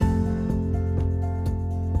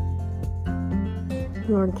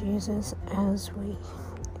Lord Jesus, as we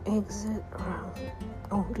exit our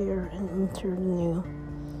old year and enter the new,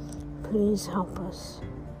 please help us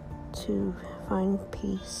to find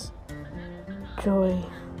peace, joy,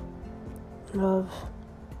 love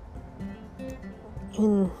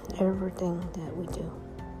in everything that we do.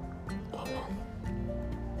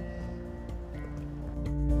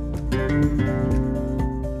 Amen.